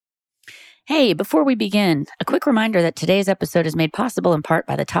Hey, before we begin, a quick reminder that today's episode is made possible in part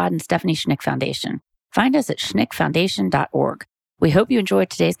by the Todd and Stephanie Schnick Foundation. Find us at schnickfoundation.org. We hope you enjoyed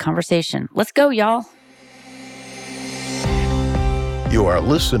today's conversation. Let's go, y'all. You are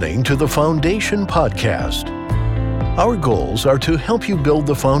listening to the Foundation Podcast. Our goals are to help you build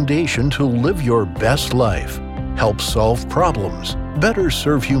the foundation to live your best life, help solve problems, better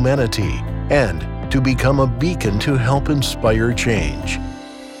serve humanity, and to become a beacon to help inspire change.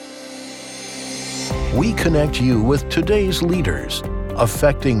 We connect you with today's leaders,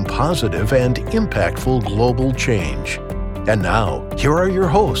 affecting positive and impactful global change. And now, here are your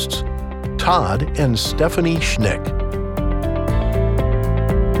hosts, Todd and Stephanie Schnick.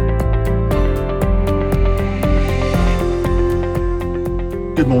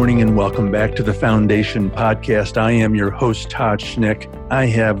 Good morning and welcome back to the Foundation Podcast. I am your host, Todd Schnick. I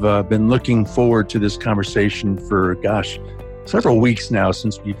have been looking forward to this conversation for, several weeks now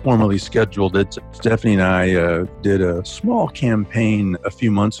since we formally scheduled it. Stephanie and I did a small campaign a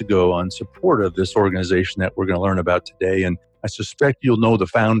few months ago on support of this organization that we're going to learn about today. And I suspect you'll know the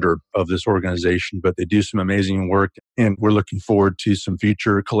founder of this organization, but they do some amazing work. And we're looking forward to some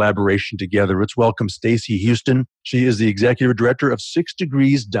future collaboration together. Let's welcome Stacy Huston. She is the executive director of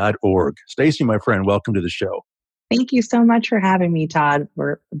 6degrees.org. Stacy, my friend, welcome to the show. Thank you so much for having me, Todd.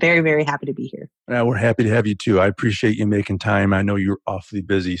 We're very, very happy to be here. We're happy to have you too. I appreciate you making time. I know you're awfully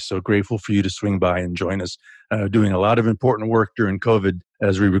busy, so grateful for you to swing by and join us. Doing a lot of important work during COVID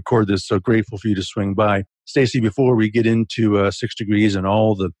as we record this, so grateful for you to swing by. Stacy, before we get into 6 Degrees and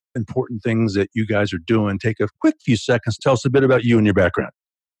all the important things that you guys are doing, take a quick few seconds. Tell us a bit about you and your background.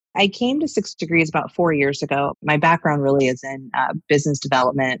 I came to 6 Degrees about 4 years ago. My background really is in business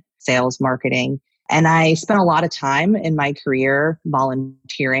development, sales, marketing. And I spent a lot of time in my career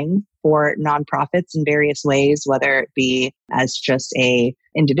volunteering for nonprofits in various ways, whether it be as just a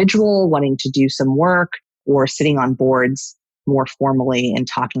individual wanting to do some work or sitting on boards more formally and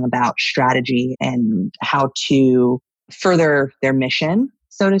talking about strategy and how to further their mission,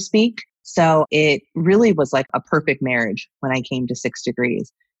 so to speak. So it really was like a perfect marriage when I came to 6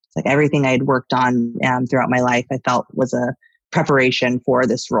 Degrees. It's like everything I had worked on throughout my life, I felt was a preparation for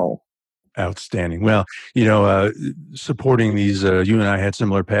this role. Outstanding. Well, supporting these, you and I had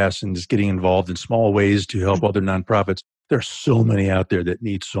similar paths and just getting involved in small ways to help other nonprofits. There's so many out there that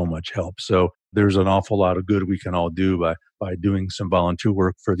need so much help. So there's an awful lot of good we can all do by doing some volunteer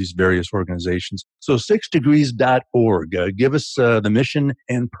work for these various organizations. So 6degrees.org, give us the mission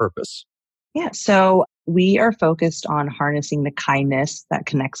and purpose. Yeah, so we are focused on harnessing the kindness that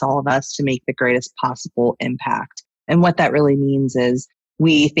connects all of us to make the greatest possible impact. And what that really means is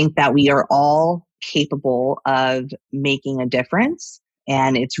we think that we are all capable of making a difference,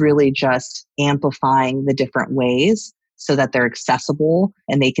 and it's really just amplifying the different ways so that they're accessible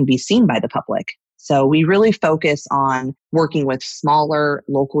and they can be seen by the public. So we really focus on working with smaller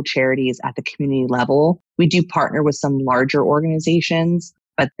local charities at the community level. We do partner with some larger organizations,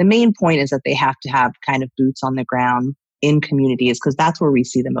 but the main point is that they have to have kind of boots on the ground in communities because that's where we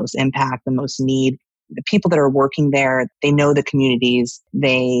see the most impact, the most need. The people that are working there, they know the communities,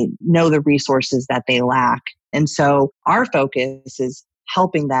 they know the resources that they lack. And so our focus is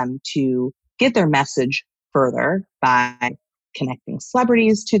helping them to get their message further by connecting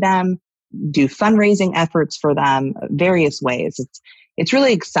celebrities to them, do fundraising efforts for them, various ways. It's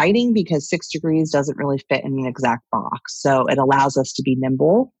really exciting because 6 Degrees doesn't really fit in an exact box. So it allows us to be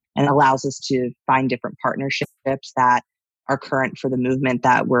nimble and allows us to find different partnerships that are current for the movement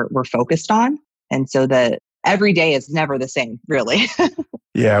that we're focused on. And so that every day is never the same, really.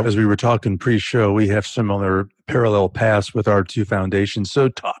 Yeah, as we were talking pre-show, we have similar parallel paths with our two foundations. So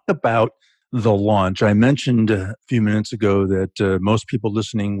talk about the launch. I mentioned a few minutes ago that most people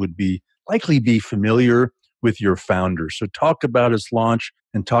listening would likely be familiar with your founder. So talk about its launch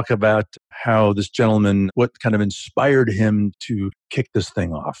and talk about how this gentleman, what kind of inspired him to kick this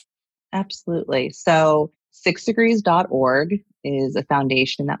thing off. Absolutely. So 6degrees.org is a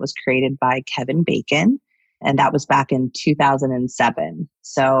foundation that was created by Kevin Bacon, and that was back in 2007.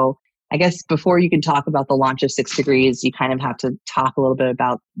 So I guess before you can talk about the launch of 6 Degrees, you kind of have to talk a little bit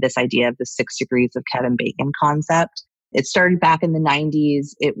about this idea of the 6 Degrees of Kevin Bacon concept. It started back in the 90s.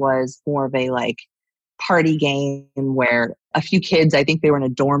 It was more of a party game where a few kids, I think they were in a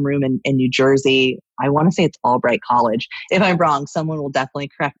dorm room in New Jersey. I want to say it's Albright College. If I'm wrong, someone will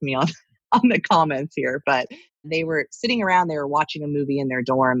definitely correct me on the comments here, but they were sitting around, they were watching a movie in their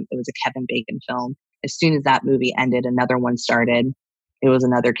dorm. It was a Kevin Bacon film. As soon as that movie ended, another one started. It was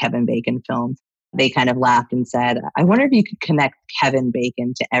another Kevin Bacon film. They kind of laughed and said, I wonder if you could connect Kevin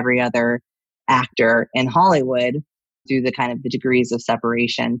Bacon to every other actor in Hollywood. through the kind of the degrees of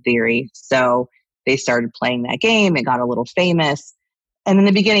separation theory. So they started playing that game. It got a little famous. And in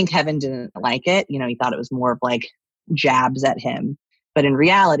the beginning, Kevin didn't like it. He thought it was more of like jabs at him. But in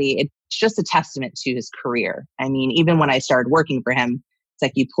reality, it's just a testament to his career. I mean, even when I started working for him, it's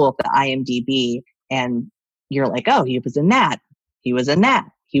like you pull up the IMDb and you're like, oh, he was in that. He was in that.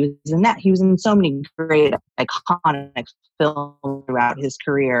 He was in that. He was in so many great, iconic films throughout his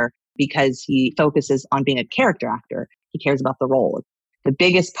career because he focuses on being a character actor. He cares about the role. The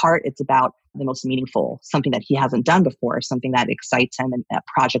biggest part, it's about the most meaningful, something that he hasn't done before, something that excites him and a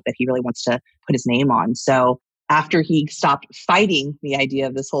project that he really wants to put his name on. So after he stopped fighting the idea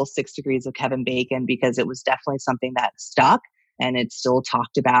of this whole 6 degrees of Kevin Bacon, because it was definitely something that stuck and it's still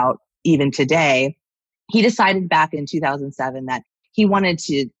talked about even today, he decided back in 2007 that he wanted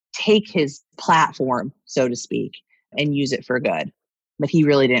to take his platform, so to speak, and use it for good. But he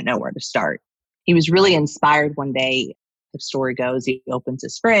really didn't know where to start. He was really inspired one day. The story goes, he opens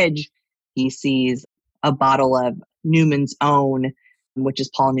his fridge. He sees a bottle of Newman's Own, which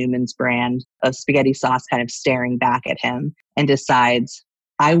is Paul Newman's brand of spaghetti sauce, kind of staring back at him, and decides,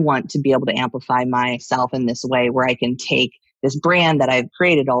 I want to be able to amplify myself in this way where I can take this brand that I've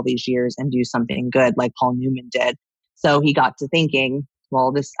created all these years and do something good like Paul Newman did. So he got to thinking,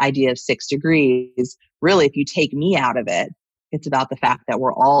 well, this idea of 6 degrees, really, if you take me out of it, it's about the fact that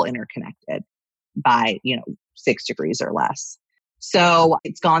we're all interconnected by, 6 degrees or less. So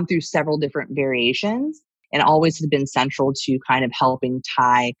it's gone through several different variations and always has been central to kind of helping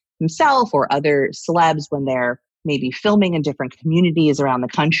tie himself or other celebs when they're maybe filming in different communities around the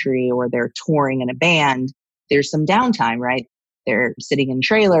country or they're touring in a band. There's some downtime, right? They're sitting in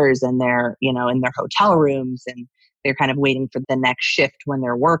trailers and they're, in their hotel rooms and they're kind of waiting for the next shift when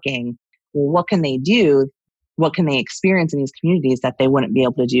they're working. Well, what can they do? What can they experience in these communities that they wouldn't be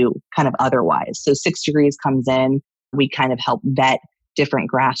able to do kind of otherwise? So 6 degrees comes in. We kind of help vet different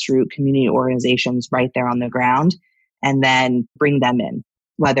grassroots community organizations right there on the ground and then bring them in,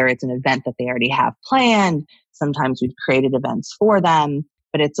 whether it's an event that they already have planned. Sometimes we've created events for them,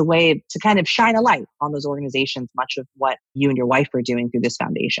 but it's a way to kind of shine a light on those organizations, much of what you and your wife are doing through this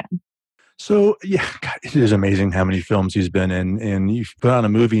foundation. So, yeah, God, it is amazing how many films he's been in. And you put on a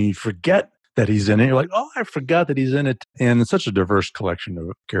movie and you forget that he's in it. You're like, oh, I forgot that he's in it. And it's such a diverse collection of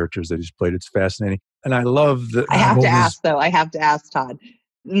characters that he's played. It's fascinating. And I love that. I have to ask, Todd.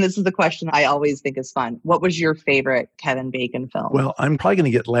 And this is the question I always think is fun. What was your favorite Kevin Bacon film? Well, I'm probably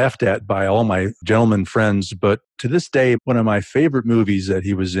going to get laughed at by all my gentlemen friends, but to this day, one of my favorite movies that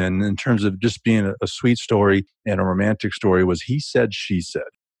he was in terms of just being a sweet story and a romantic story, was He Said, She Said.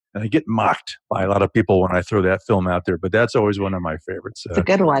 And I get mocked by a lot of people when I throw that film out there, but that's always one of my favorites. It's a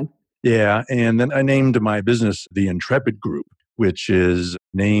good one. Yeah. And then I named my business the Intrepid Group, which is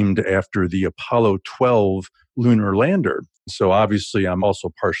named after the Apollo 12 lunar lander. So obviously, I'm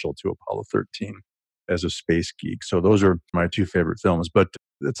also partial to Apollo 13 as a space geek. So those are my two favorite films. But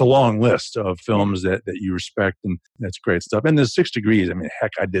it's a long list of films that you respect, and that's great stuff. And the 6 degrees, I mean,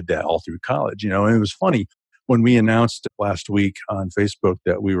 heck, I did that all through college, and it was funny when we announced last week on Facebook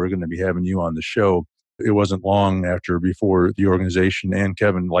that we were going to be having you on the show. It wasn't long before the organization and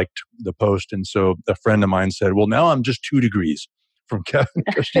Kevin liked the post. And so a friend of mine said, well, now I'm just 2 degrees from Kevin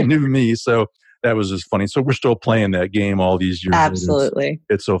because she knew me. So that was just funny. So we're still playing that game all these years. Absolutely.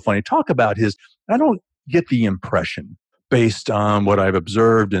 It's so funny. Talk about I don't get the impression based on what I've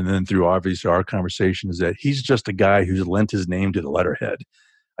observed and then through obviously our conversation is that he's just a guy who's lent his name to the letterhead.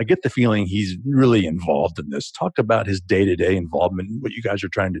 I get the feeling he's really involved in this. Talk about his day-to-day involvement and what you guys are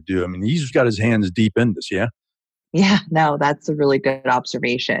trying to do. I mean, he's got his hands deep in this, yeah? Yeah, no, that's a really good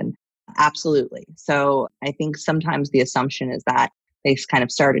observation. Absolutely. So I think sometimes the assumption is that they kind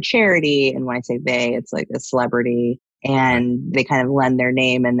of start a charity. And when I say they, it's like a celebrity and they kind of lend their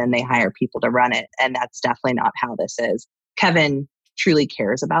name and then they hire people to run it. And that's definitely not how this is. Kevin truly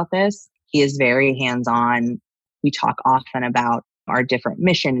cares about this. He is very hands-on. We talk often about our different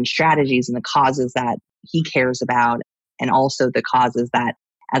mission and strategies and the causes that he cares about, and also the causes that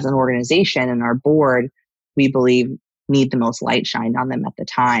as an organization and our board, we believe need the most light shined on them at the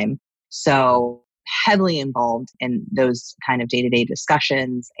time. So heavily involved in those kind of day-to-day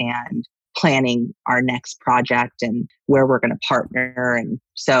discussions and planning our next project and where we're going to partner. And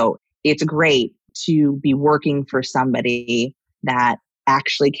so it's great to be working for somebody that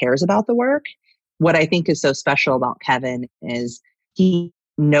actually cares about the work. What I think is so special about Kevin is he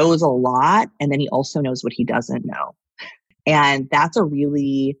knows a lot, and then he also knows what he doesn't know. And that's a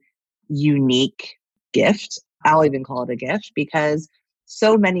really unique gift. I'll even call it a gift because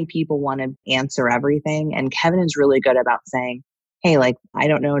so many people want to answer everything. And Kevin is really good about saying, hey, I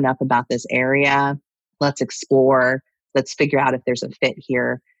don't know enough about this area. Let's explore. let's figure out if there's a fit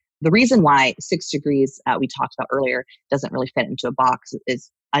here. The reason why 6 degrees we talked about earlier doesn't really fit into a box is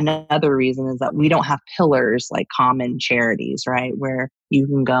another reason is that we don't have pillars like common charities, right? Where you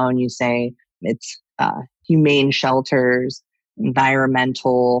can go and you say it's humane shelters,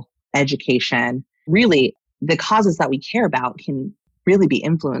 environmental, education. Really, the causes that we care about can really be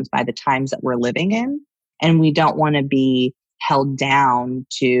influenced by the times that we're living in. And we don't want to be held down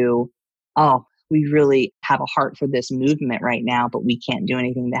to, oh, we really have a heart for this movement right now, but we can't do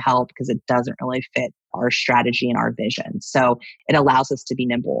anything to help because it doesn't really fit our strategy and our vision. So it allows us to be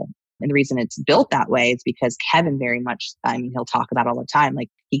nimble. And the reason it's built that way is because Kevin very much, he'll talk about all the time, like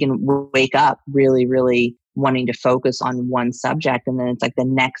he can wake up really, really wanting to focus on one subject. And then it's like the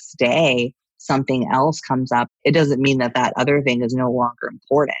next day, something else comes up. It doesn't mean that that other thing is no longer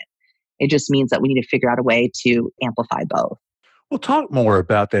important. It just means that we need to figure out a way to amplify both. We'll talk more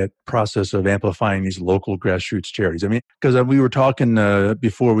about that process of amplifying these local grassroots charities. I mean, because we were talking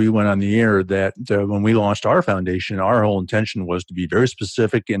before we went on the air that when we launched our foundation, our whole intention was to be very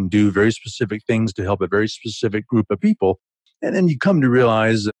specific and do very specific things to help a very specific group of people. And then you come to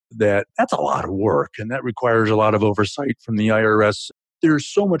realize that that's a lot of work and that requires a lot of oversight from the IRS.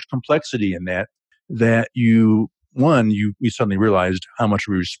 There's so much complexity in that we suddenly realized how much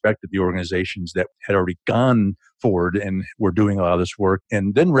we respected the organizations that had already gone forward and were doing a lot of this work,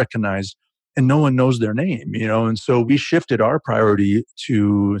 and then recognized, and no one knows their name, and so we shifted our priority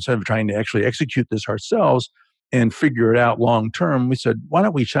to, instead of trying to actually execute this ourselves and figure it out long term, we said, why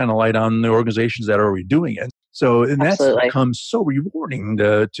don't we shine a light on the organizations that are already doing it? So, and that's become so rewarding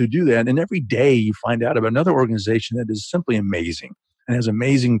to do that. And every day you find out about another organization that is simply amazing and has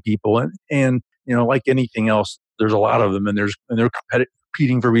amazing people. And like anything else, there's a lot of them, and they're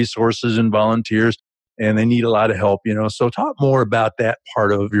competing for resources and volunteers, and they need a lot of help. So talk more about that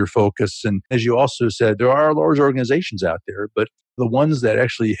part of your focus. And as you also said, there are large organizations out there, but the ones that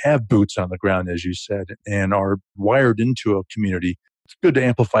actually have boots on the ground, as you said, and are wired into a community, it's good to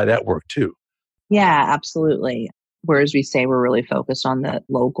amplify that work too. Yeah, absolutely. Whereas we say we're really focused on the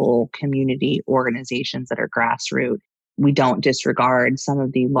local community organizations that are grassroots, we don't disregard some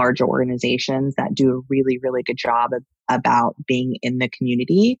of the larger organizations that do a really, really good job about being in the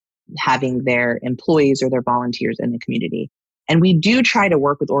community, having their employees or their volunteers in the community. And we do try to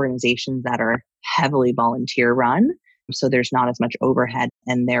work with organizations that are heavily volunteer run. So there's not as much overhead,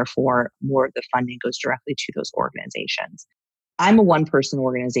 and therefore more of the funding goes directly to those organizations. I'm a one-person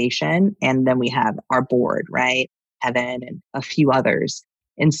organization, and then we have our board, right? Kevin and a few others.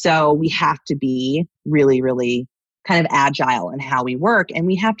 And so we have to be really, really kind of agile in how we work. And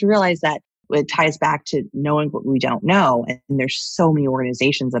we have to realize that it ties back to knowing what we don't know. And there's so many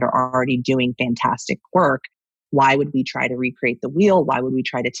organizations that are already doing fantastic work. Why would we try to recreate the wheel? Why would we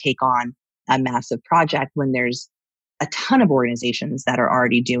try to take on a massive project when there's a ton of organizations that are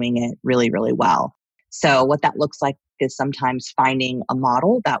already doing it really, really well? So what that looks like is sometimes finding a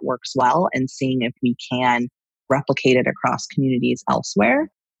model that works well and seeing if we can replicate it across communities elsewhere.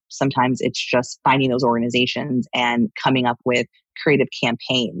 Sometimes it's just finding those organizations and coming up with creative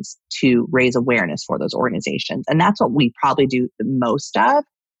campaigns to raise awareness for those organizations. And that's what we probably do the most of,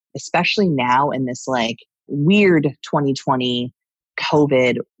 especially now in this like weird 2020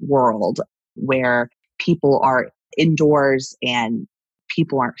 COVID world where people are indoors and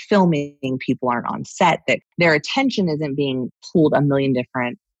people aren't filming, people aren't on set, that their attention isn't being pulled a million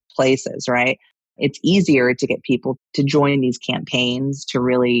different places, right? It's easier to get people to join these campaigns to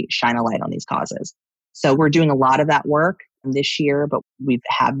really shine a light on these causes. So we're doing a lot of that work this year, but we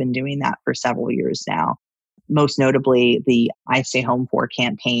have been doing that for several years now. Most notably, the I Stay Home For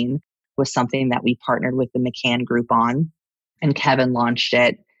campaign was something that we partnered with the McCann Group on, and Kevin launched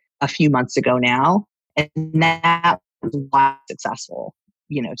it a few months ago now. And that was wildly successful.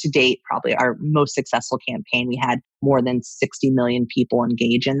 To date, probably our most successful campaign. We had more than 60 million people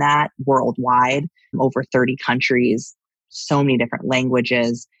engage in that worldwide, over 30 countries, so many different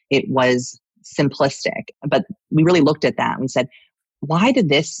languages. It was simplistic, but we really looked at that and we said, why did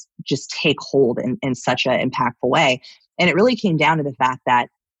this just take hold in such an impactful way? And it really came down to the fact that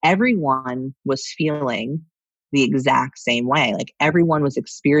everyone was feeling the exact same way. Like everyone was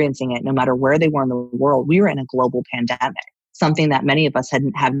experiencing it no matter where they were in the world. We were in a global pandemic, something that many of us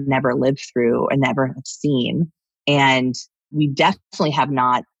have never lived through and never have seen. And we definitely have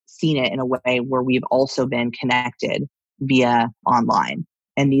not seen it in a way where we've also been connected via online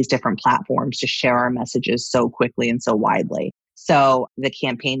and these different platforms to share our messages so quickly and so widely. So the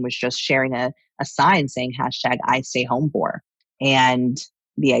campaign was just sharing a sign saying #I Stay Home For. And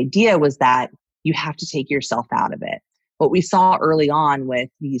the idea was that you have to take yourself out of it. What we saw early on with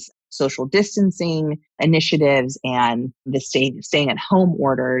these social distancing initiatives and the staying at home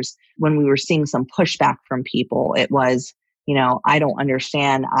orders, when we were seeing some pushback from people, it was, I don't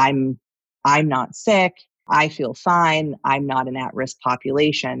understand. I'm not sick. I feel fine. I'm not an at-risk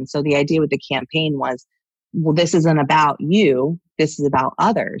population. So the idea with the campaign was, well, this isn't about you. This is about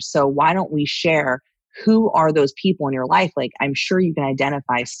others. So why don't we share who are those people in your life? Like, I'm sure you can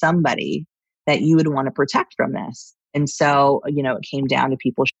identify somebody that you would want to protect from this. And so, it came down to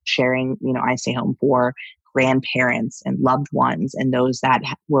people sharing, I Stay Home for grandparents and loved ones and those that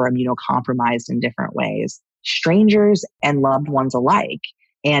were immunocompromised in different ways, strangers and loved ones alike.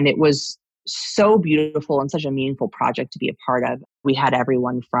 And it was so beautiful and such a meaningful project to be a part of. We had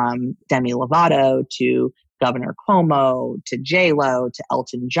everyone from Demi Lovato to Governor Cuomo to J-Lo to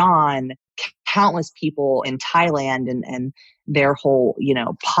Elton John, countless people in Thailand and their whole,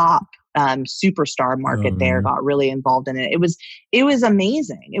 pop superstar market there got really involved in it. It was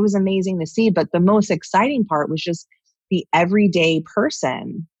amazing. It was amazing to see. But the most exciting part was just the everyday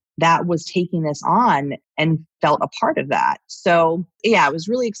person that was taking this on and felt a part of that. So yeah, it was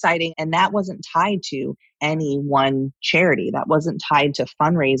really exciting. And that wasn't tied to any one charity. That wasn't tied to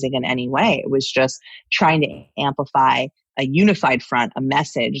fundraising in any way. It was just trying to amplify a unified front, a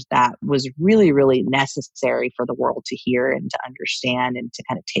message that was really, really necessary for the world to hear and to understand and to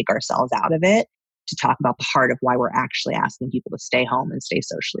kind of take ourselves out of it, to talk about the heart of why we're actually asking people to stay home and stay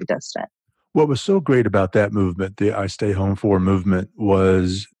socially distant. What was so great about that movement, the I Stay Home For movement,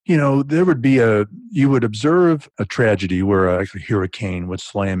 was, there would be you would observe a tragedy where a hurricane would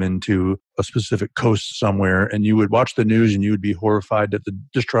slam into a specific coast somewhere, and you would watch the news and you would be horrified at the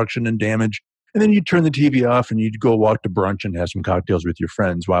destruction and damage. And then you'd turn the TV off and you'd go walk to brunch and have some cocktails with your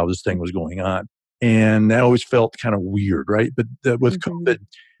friends while this thing was going on. And that always felt kind of weird, right? But with COVID,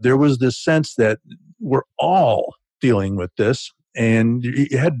 there was this sense that we're all dealing with this. And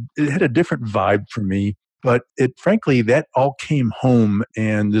it had a different vibe for me, but frankly, that all came home.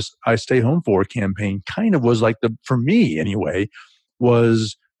 And this I Stay Home For campaign kind of was like for me anyway,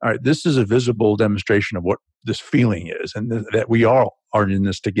 was, all right, this is a visible demonstration of what this feeling is and that we all are in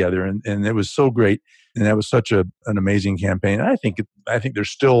this together. And it was so great. And that was such an amazing campaign. I think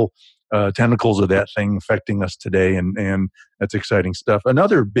there's still tentacles of that thing affecting us today. And that's exciting stuff.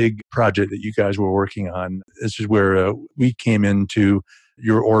 Another big project that you guys were working on, this is where we came into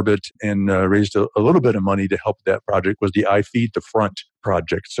your orbit and raised a little bit of money to help that project, was the I Feed the Front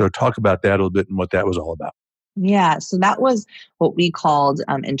project. So talk about that a little bit and what that was all about. Yeah, so that was what we called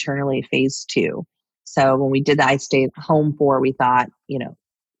internally phase 2. So when we did the I Stay Home For, we thought,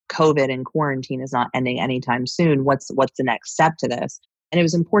 COVID and quarantine is not ending anytime soon. What's the next step to this? And it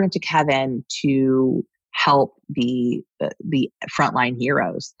was important to Kevin to help the frontline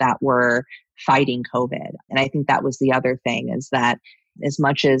heroes that were fighting COVID. And I think that was the other thing, is that as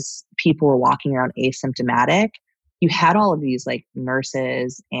much as people were walking around asymptomatic, you had all of these like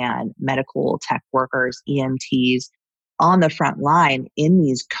nurses and medical tech workers, EMTs on the front line in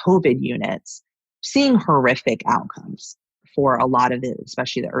these COVID units, seeing horrific outcomes for a lot of it,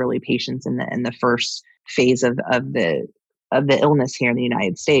 especially the early patients in the first phase of the illness here in the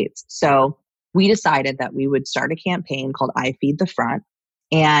United States. So we decided that we would start a campaign called I Feed the Front.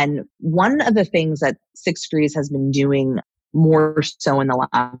 And one of the things that 6 Degrees has been doing more so in the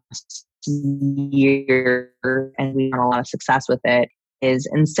last year, and we've had a lot of success with it, is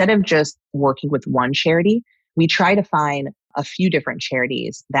instead of just working with one charity, we try to find a few different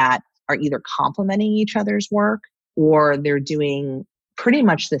charities that are either complementing each other's work or they're doing pretty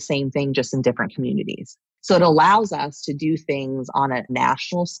much the same thing, just in different communities. So it allows us to do things on a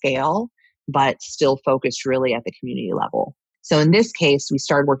national scale, but still focused really at the community level. So in this case, we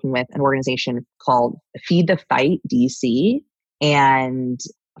started working with an organization called Feed the Fight DC and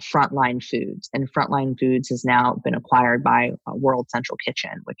Frontline Foods. And Frontline Foods has now been acquired by World Central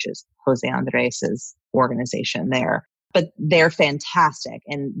Kitchen, which is Jose Andres' organization there. But they're fantastic.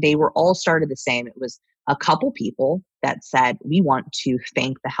 And they were all started the same. It was a couple people that said, we want to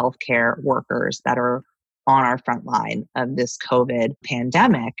thank the healthcare workers that are on our front line of this COVID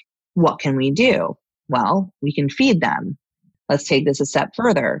pandemic. What can we do? Well, we can feed them. Let's take this a step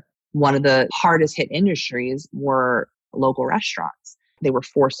further. One of the hardest hit industries were local restaurants. They were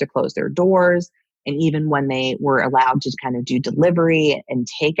forced to close their doors. And even when they were allowed to kind of do delivery and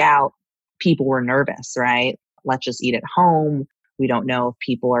takeout, people were nervous, right? Let's just eat at home. We don't know if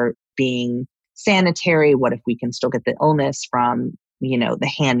people are being sanitary. What if we can still get the illness from,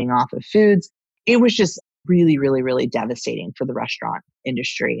 the handing off of foods? It was just really, really, really devastating for the restaurant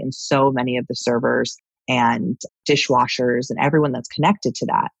industry and so many of the servers and dishwashers and everyone that's connected to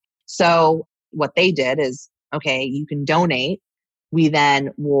that. So what they did is, okay, you can donate We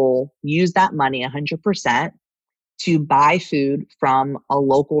then will use that money 100% to buy food from a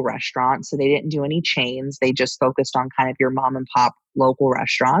local restaurant. So they didn't do any chains. They just focused on kind of your mom and pop local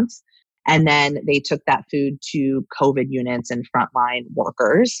restaurants. And then they took that food to COVID units and frontline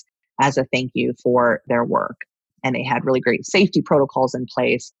workers as a thank you for their work. And they had really great safety protocols in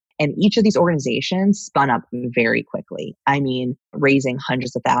place. And each of these organizations spun up very quickly. I mean, raising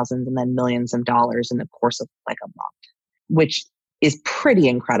hundreds of thousands and then millions of dollars in the course of like a month, which is pretty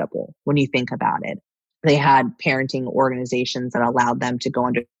incredible when you think about it. They had parenting organizations that allowed them to go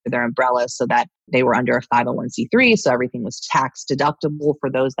under their umbrella so that they were under a 501c3. So everything was tax deductible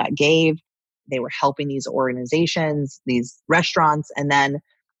for those that gave. They were helping these organizations, these restaurants, and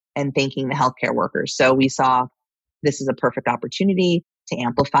thanking the healthcare workers. So we saw this is a perfect opportunity to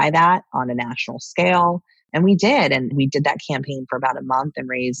amplify that on a national scale. And we did. And we did that campaign for about a month and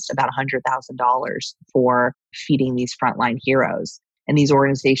raised about $100,000 for feeding these frontline heroes. And these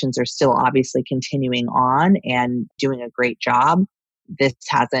organizations are still obviously continuing on and doing a great job. This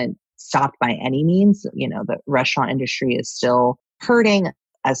hasn't stopped by any means. You know, the restaurant industry is still hurting,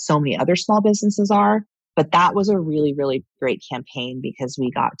 as so many other small businesses are. But that was a really, really great campaign because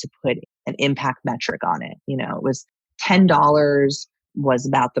we got to put an impact metric on it. You know, it was $10 was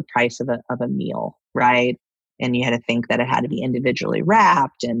about the price of a meal, right? And you had to think that it had to be individually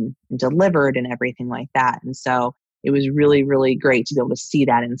wrapped and delivered and everything like that. And so it was really, really great to be able to see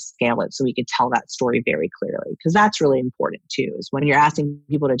that and scale it so we could tell that story very clearly. Because that's really important too, is when you're asking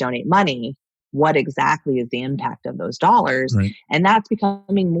people to donate money, what exactly is the impact of those dollars? Right. And that's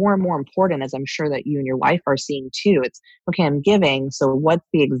becoming more and more important, as I'm sure that you and your wife are seeing too. It's, okay, I'm giving, so what's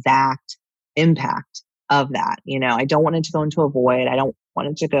the exact impact of that? You know, I don't want it to go into a void. I don't want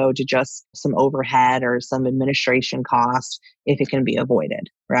it to go to just some overhead or some administration cost if it can be avoided,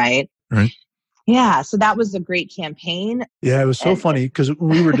 right? Right. Yeah, so that was a great campaign. Yeah, it was so funny because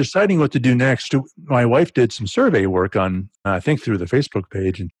when we were deciding what to do next, my wife did some survey work on, I think through the Facebook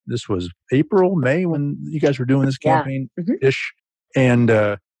page. And this was April, May when you guys were doing this campaign-ish.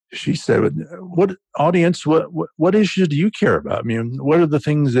 And she said, what audience, what issues do you care about? I mean, what are the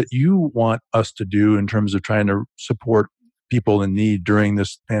things that you want us to do in terms of trying to support people in need during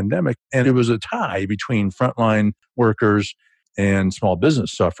this pandemic? And it was a tie between frontline workers and small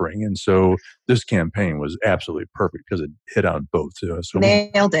business suffering. And so this campaign was absolutely perfect because it hit on both. So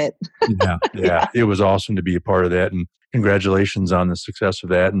Nailed it. Yeah. It was awesome to be a part of that. And congratulations on the success of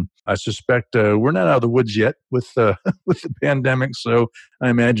that. And I suspect we're not out of the woods yet with with the pandemic. So I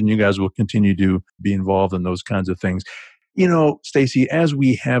imagine you guys will continue to be involved in those kinds of things. You know, Stacy, as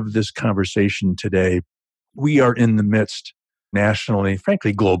we have this conversation today, we are in the midst nationally,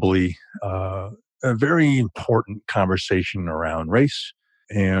 frankly, globally, a very important conversation around race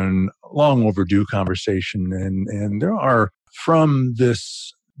and long overdue conversation. And there are, from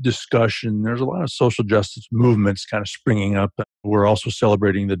this discussion, there's a lot of social justice movements kind of springing up. We're also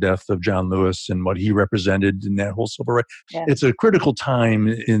celebrating the death of John Lewis and what he represented in that whole civil rights. Yeah. It's a critical time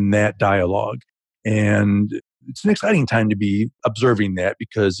in that dialogue. And it's an exciting time to be observing that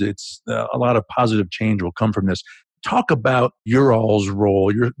because it's a lot of positive change will come from this. Talk about your all's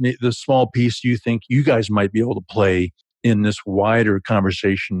role, the small piece you think you guys might be able to play in this wider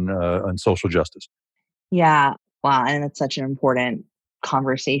conversation on social justice. Yeah. Wow. And it's such an important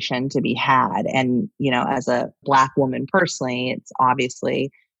conversation to be had. And, you know, as a Black woman personally, it's obviously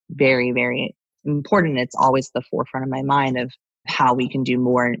very, very important. It's always the forefront of my mind of how we can do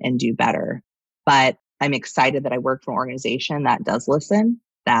more and do better. But I'm excited that I work for an organization that does listen,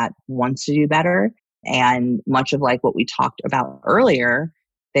 that wants to do better. And much of like what we talked about earlier,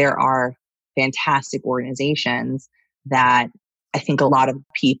 there are fantastic organizations that I think a lot of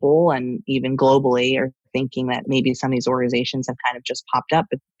people and even globally are thinking that maybe some of these organizations have kind of just popped up,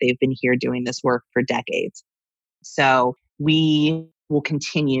 but they've been here doing this work for decades. So we will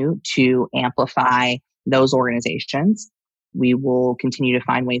continue to amplify those organizations. We will continue to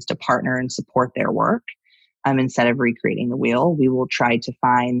find ways to partner and support their work. Instead of recreating the wheel, we will try to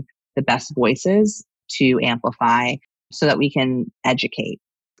find the best voices to amplify so that we can educate.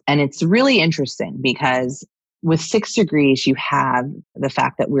 And it's really interesting because with 6 Degrees, you have the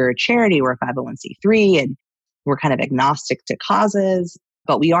fact that we're a charity, we're a 501c3, and we're kind of agnostic to causes,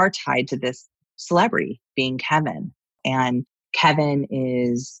 but we are tied to this celebrity being Kevin. And Kevin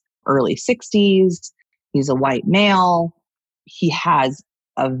is early 60s. He's a white male. He has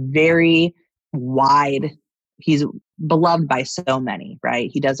a very wide, he's beloved by so many, right?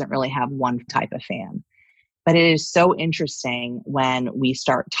 He doesn't really have one type of fan. But it is so interesting when we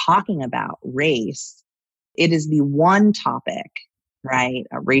start talking about race, it is the one topic, right?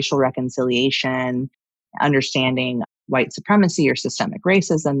 Racial reconciliation, understanding white supremacy or systemic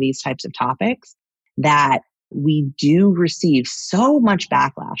racism, these types of topics, that we do receive so much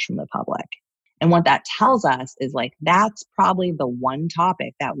backlash from the public. And what that tells us is like, that's probably the one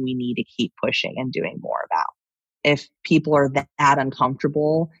topic that we need to keep pushing and doing more about. If people are that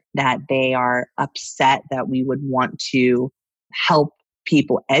uncomfortable, that they are upset, that we would want to help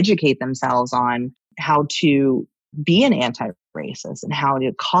people educate themselves on how to be an anti-racist and how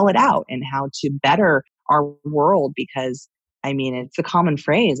to call it out and how to better our world. Because I mean, it's a common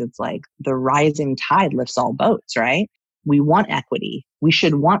phrase. It's like the rising tide lifts all boats, right? We want equity. We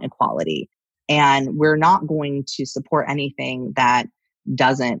should want equality. And we're not going to support anything that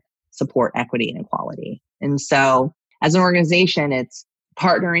doesn't support equity and equality. And so as an organization, it's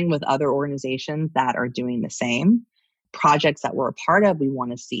partnering with other organizations that are doing the same. Projects that we're a part of, we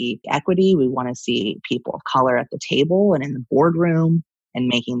want to see equity. We want to see people of color at the table and in the boardroom and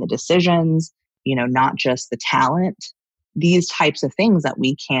making the decisions, not just the talent. These types of things that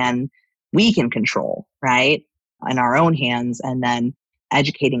we can control, right, in our own hands, and then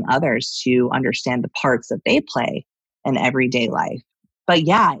educating others to understand the parts that they play in everyday life. But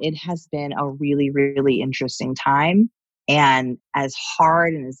yeah, it has been a really, really interesting time. And as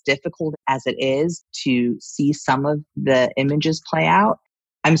hard and as difficult as it is to see some of the images play out,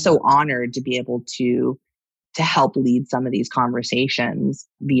 I'm so honored to be able to help lead some of these conversations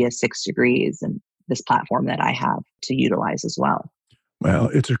via 6 Degrees and this platform that I have to utilize as well. Well,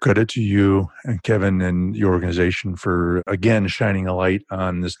 it's a credit to you and Kevin and your organization for, again, shining a light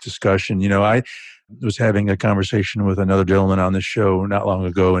on this discussion. I was having a conversation with another gentleman on this show not long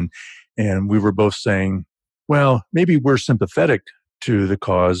ago, and we were both saying, well, maybe we're sympathetic to the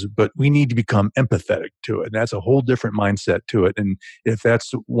cause, but we need to become empathetic to it. And that's a whole different mindset to it. And if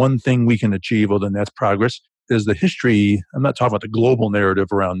that's one thing we can achieve, well, then that's progress. There's the history. I'm not talking about the global narrative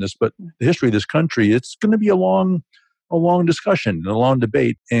around this, but the history of this country, it's going to be a long discussion, a long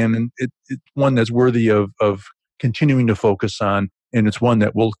debate, and it's one that's worthy of continuing to focus on, and it's one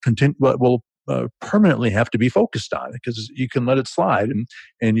that will permanently have to be focused on, because you can let it slide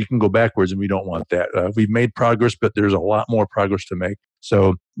and you can go backwards, and we don't want that. We've made progress, but there's a lot more progress to make.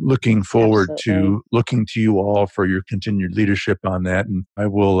 So looking forward to looking to you all for your continued leadership on that. And I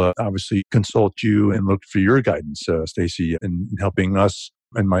will obviously consult you and look for your guidance, Stacy, in helping us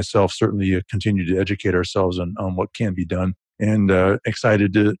and myself certainly continue to educate ourselves on what can be done, and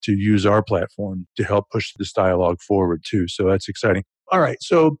excited to use our platform to help push this dialogue forward too. So that's exciting. All right.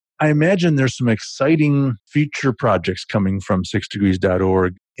 So I imagine there's some exciting future projects coming from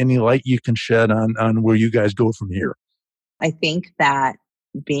 6degrees.org. Any light you can shed on where you guys go from here? I think that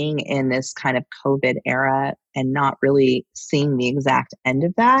being in this kind of COVID era and not really seeing the exact end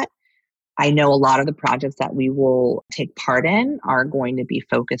of that, I know a lot of the projects that we will take part in are going to be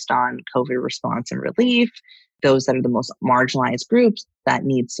focused on COVID response and relief, those that are the most marginalized groups that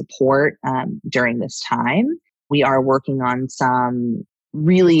need support during this time. We are working on some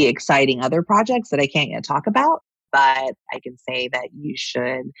really exciting other projects that I can't yet talk about, but I can say that you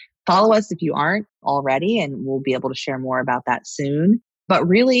should follow us if you aren't already, and we'll be able to share more about that soon. But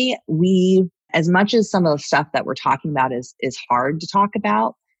really, as much as some of the stuff that we're talking about is hard to talk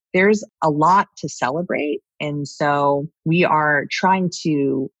about, there's a lot to celebrate. And so we are trying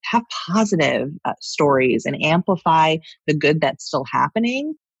to have positive stories and amplify the good that's still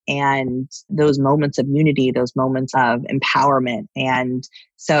happening, and those moments of unity, those moments of empowerment. And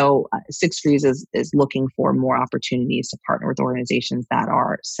so 6 Degrees is looking for more opportunities to partner with organizations that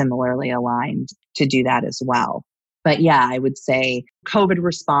are similarly aligned to do that as well. But yeah, I would say COVID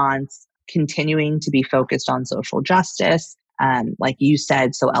response, continuing to be focused on social justice, like you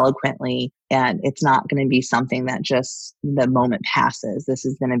said so eloquently, and it's not going to be something that just the moment passes. This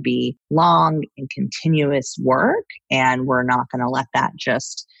is going to be long and continuous work, and we're not going to let that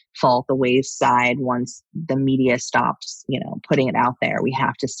just fall at the wayside once the media stops, putting it out there. We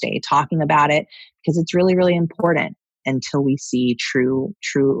have to stay talking about it because it's really, really important until we see true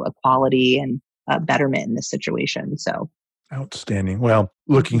equality and betterment in this situation. So. Outstanding. Well,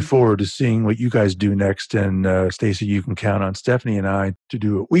 looking forward to seeing what you guys do next. And Stacy, you can count on Stephanie and I to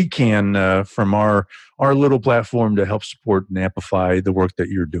do what we can from our little platform to help support and amplify the work that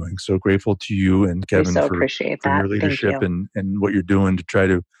you're doing. So grateful to you and Kevin for your leadership and what you're doing to try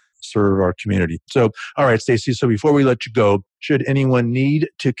to serve our community. So, all right, Stacy. So before we let you go, should anyone need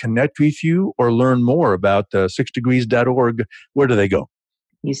to connect with you or learn more about 6degrees.org, where do they go?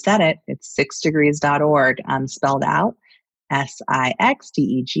 You said it. It's 6degrees.org. Spelled out.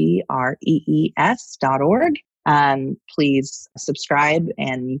 SIXDEGREES.org. Please subscribe,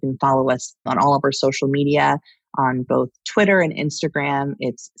 and you can follow us on all of our social media on both Twitter and Instagram.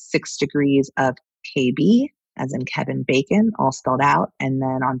 It's 6 Degrees of KB. as in Kevin Bacon, all spelled out. And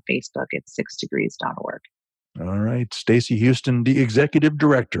then on Facebook, it's 6degrees.org. All right. Stacy Huston, the executive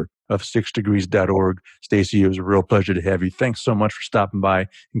director of 6degrees.org. Stacy, it was a real pleasure to have you. Thanks so much for stopping by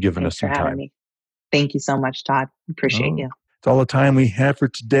and giving us some time. Me. Thank you so much, Todd. Appreciate you. It's all the time we have for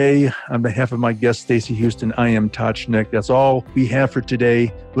today. On behalf of my guest, Stacy Huston, I am Todd Schnick. That's all we have for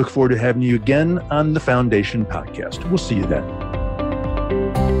today. Look forward to having you again on the Foundation Podcast. We'll see you then.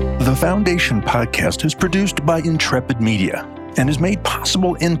 The Foundation Podcast is produced by Intrepid Media and is made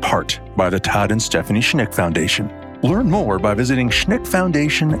possible in part by the Todd and Stephanie Schnick Foundation. Learn more by visiting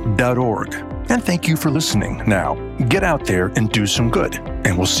schnickfoundation.org. And thank you for listening. Now, get out there and do some good,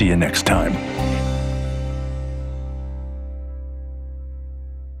 and we'll see you next time.